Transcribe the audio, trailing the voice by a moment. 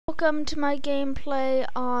welcome to my gameplay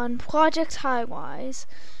on Project Highrise.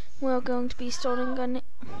 We're going to be starting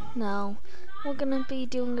we're going to be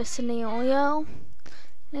doing a scenario,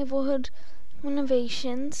 neighborhood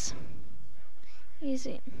renovations.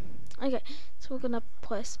 Easy. Okay, so we're going to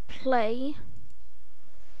press play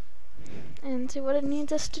and see what it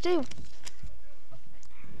needs us to do.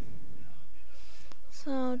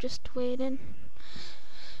 So just waiting.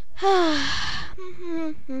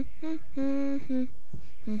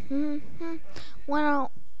 One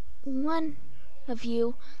of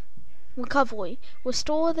you recovery.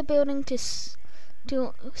 Restore the building to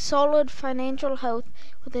solid financial health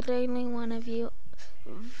with a daily one of view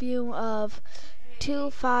of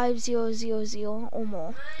 25000 or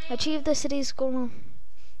more. Achieve the city's goal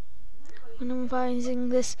revising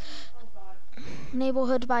this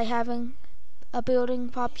neighborhood by having a building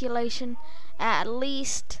population at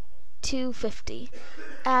least 250.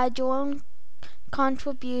 Add your own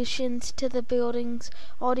contributions to the building's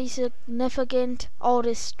already significant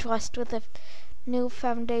oldest trust with a new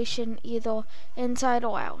foundation either inside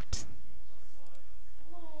or out.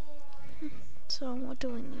 So what do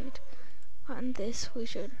we need? On this we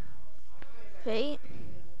should wait.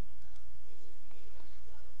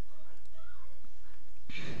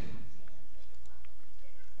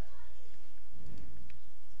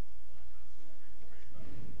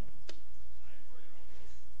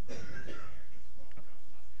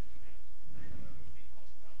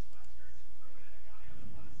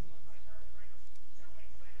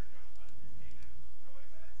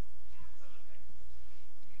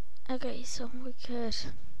 Okay, so we could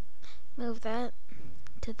move that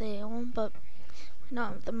to there, but we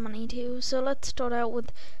don't have the money to. So let's start out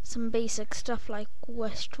with some basic stuff like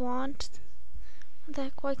restaurant. What the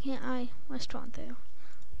heck, why can't I restaurant there?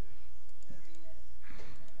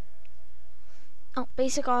 Oh,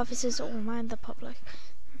 basic offices or remind the public.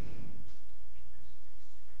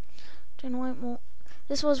 Generate more.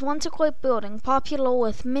 This was once a great building, popular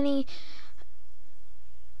with many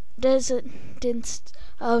residents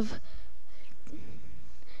of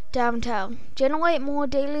downtown. Generate more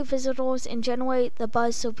daily visitors and generate the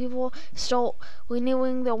buzz so people start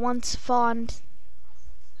renewing their once fond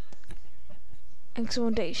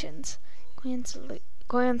recommendations.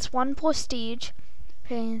 Grants 1 prestige,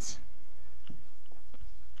 pays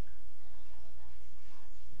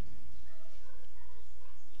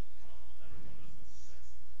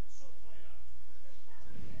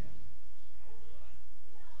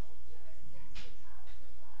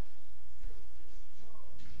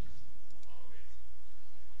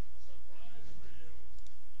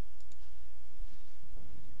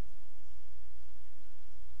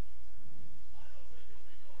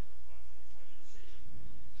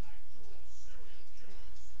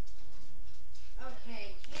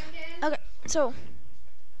Okay, so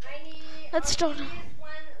let's start.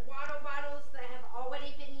 Water bottles that have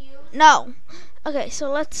already been used? No. Okay,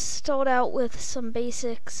 so let's start out with some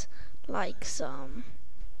basics, like some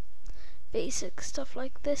basic stuff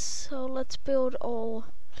like this. So let's build all.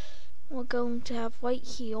 We're going to have right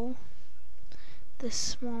here this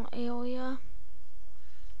small area.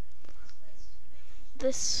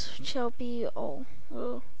 This shall be all.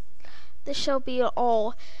 This shall be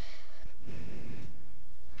all.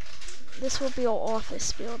 This will be our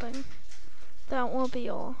office building. That will be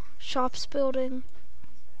our shops building.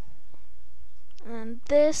 And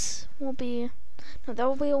this will be, no, that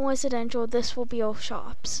will be our residential. This will be our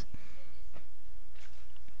shops.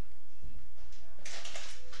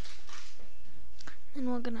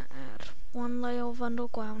 And we're gonna add 1 layer of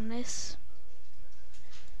undergroundness.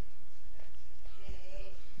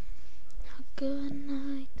 Good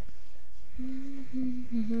night.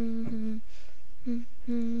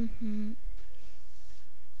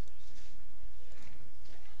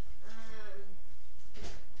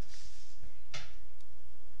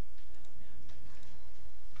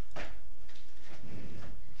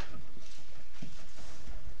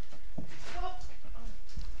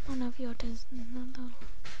 One of your does another.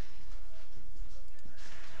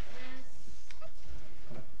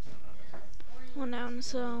 Well, now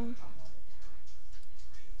so.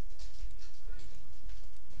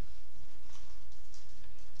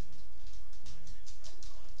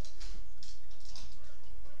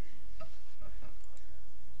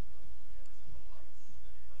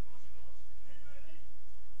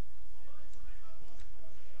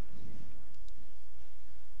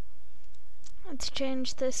 Let's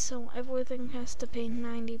change this so everything has to pay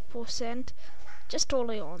 90% just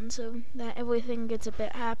early on so that everything gets a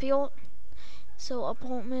bit happier. So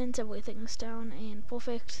apartments, everything's down and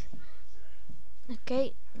perfect.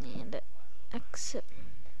 Okay, and accept.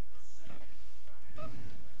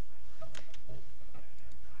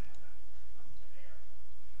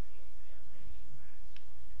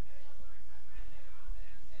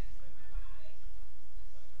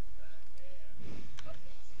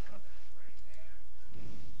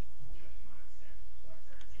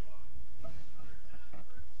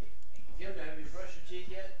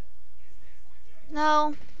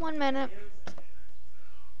 No, 1 minute.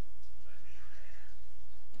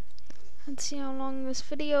 Let's see how long this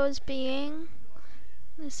video is being.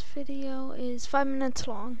 This video is 5 minutes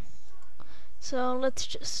long. So let's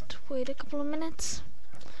just wait a couple of minutes.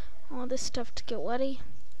 All this stuff to get ready.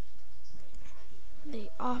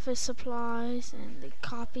 The office supplies and the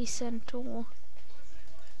copy center.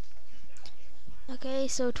 Okay,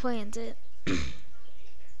 so transit.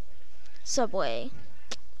 Subway.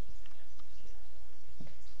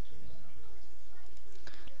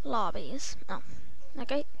 Lobbies. Oh,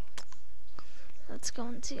 okay. Let's go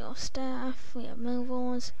and see our staff. We have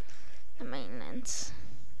movers and maintenance.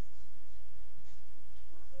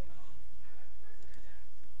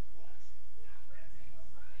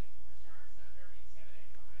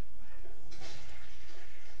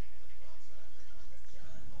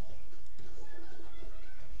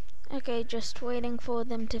 Okay, just waiting for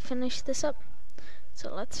them to finish this up.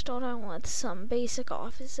 So let's start out with some basic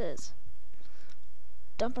offices.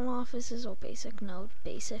 Double offices or basic? No,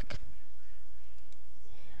 basic.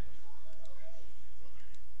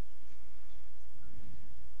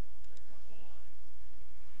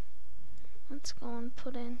 Let's go and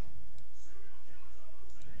put in.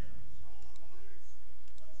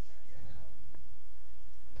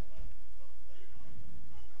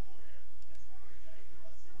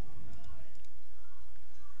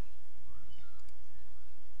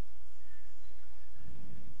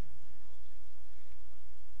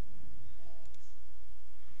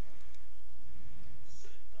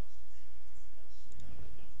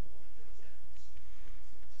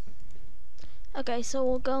 Okay, so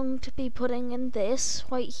we're going to be putting in this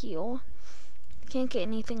right here. Can't get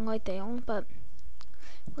anything right there, but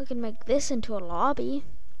we can make this into a lobby.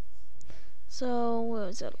 So where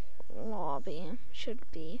is it? Lobby should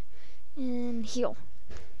be in here.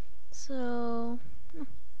 So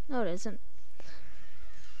no, it isn't.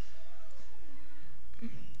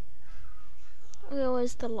 Where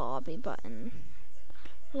is the lobby button?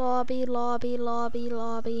 Lobby, lobby, lobby,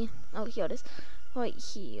 lobby. Oh, here it is. Right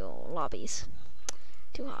here, lobbies.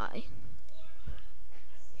 Too high.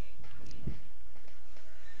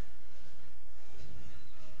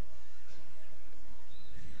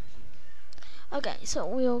 Okay, so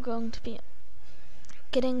we are going to be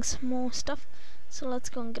getting some more stuff. So let's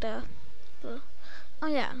go and get a. Oh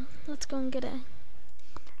yeah, let's go and get a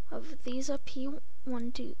of these up here.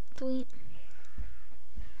 1, 2, 3.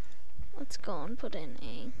 Let's go and put in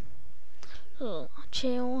a little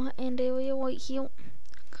chair and area right here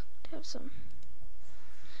to have some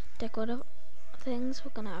decorative things.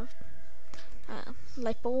 We're gonna have a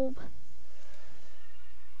light bulb.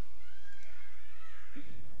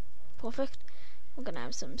 Perfect. We're gonna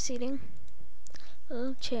have some seating, a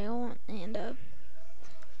little chair, and a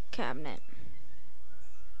cabinet.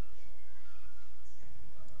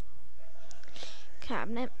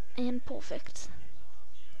 Cabinet and perfect.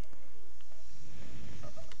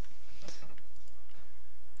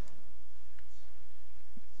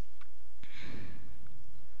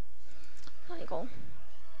 There you go.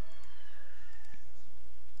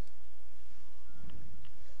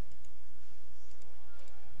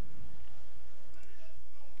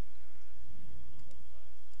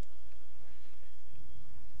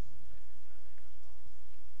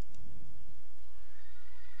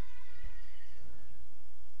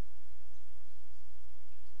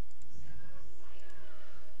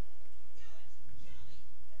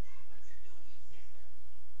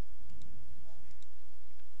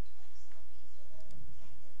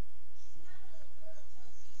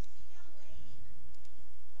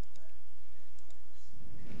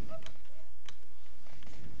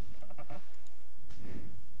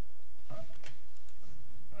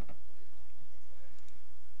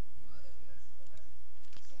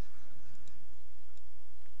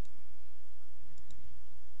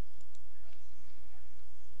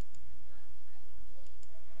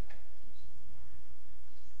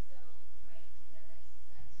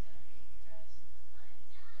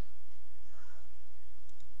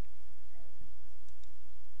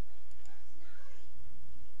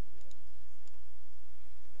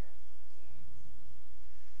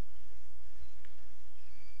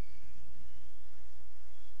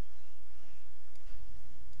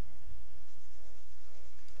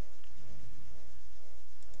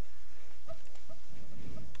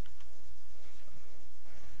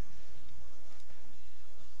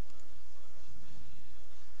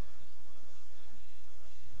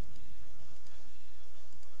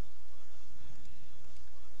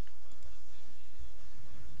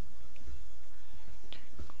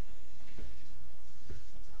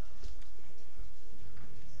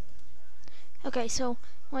 Okay, so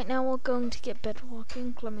right now we're going to get bed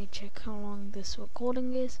walking. Let me check how long this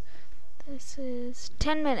recording is. This is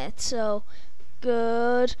 10 minutes, so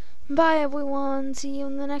goodbye everyone. See you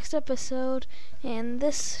in the next episode. And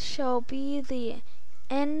this shall be the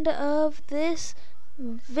end of this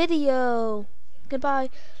video.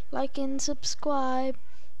 Goodbye. Like and subscribe.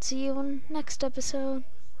 See you in next episode.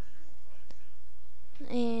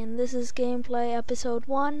 And this is gameplay episode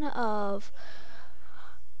 1 of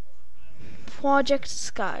Project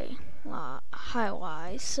Sky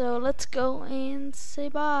highrise. So let's go and say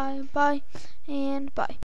bye. Bye and bye.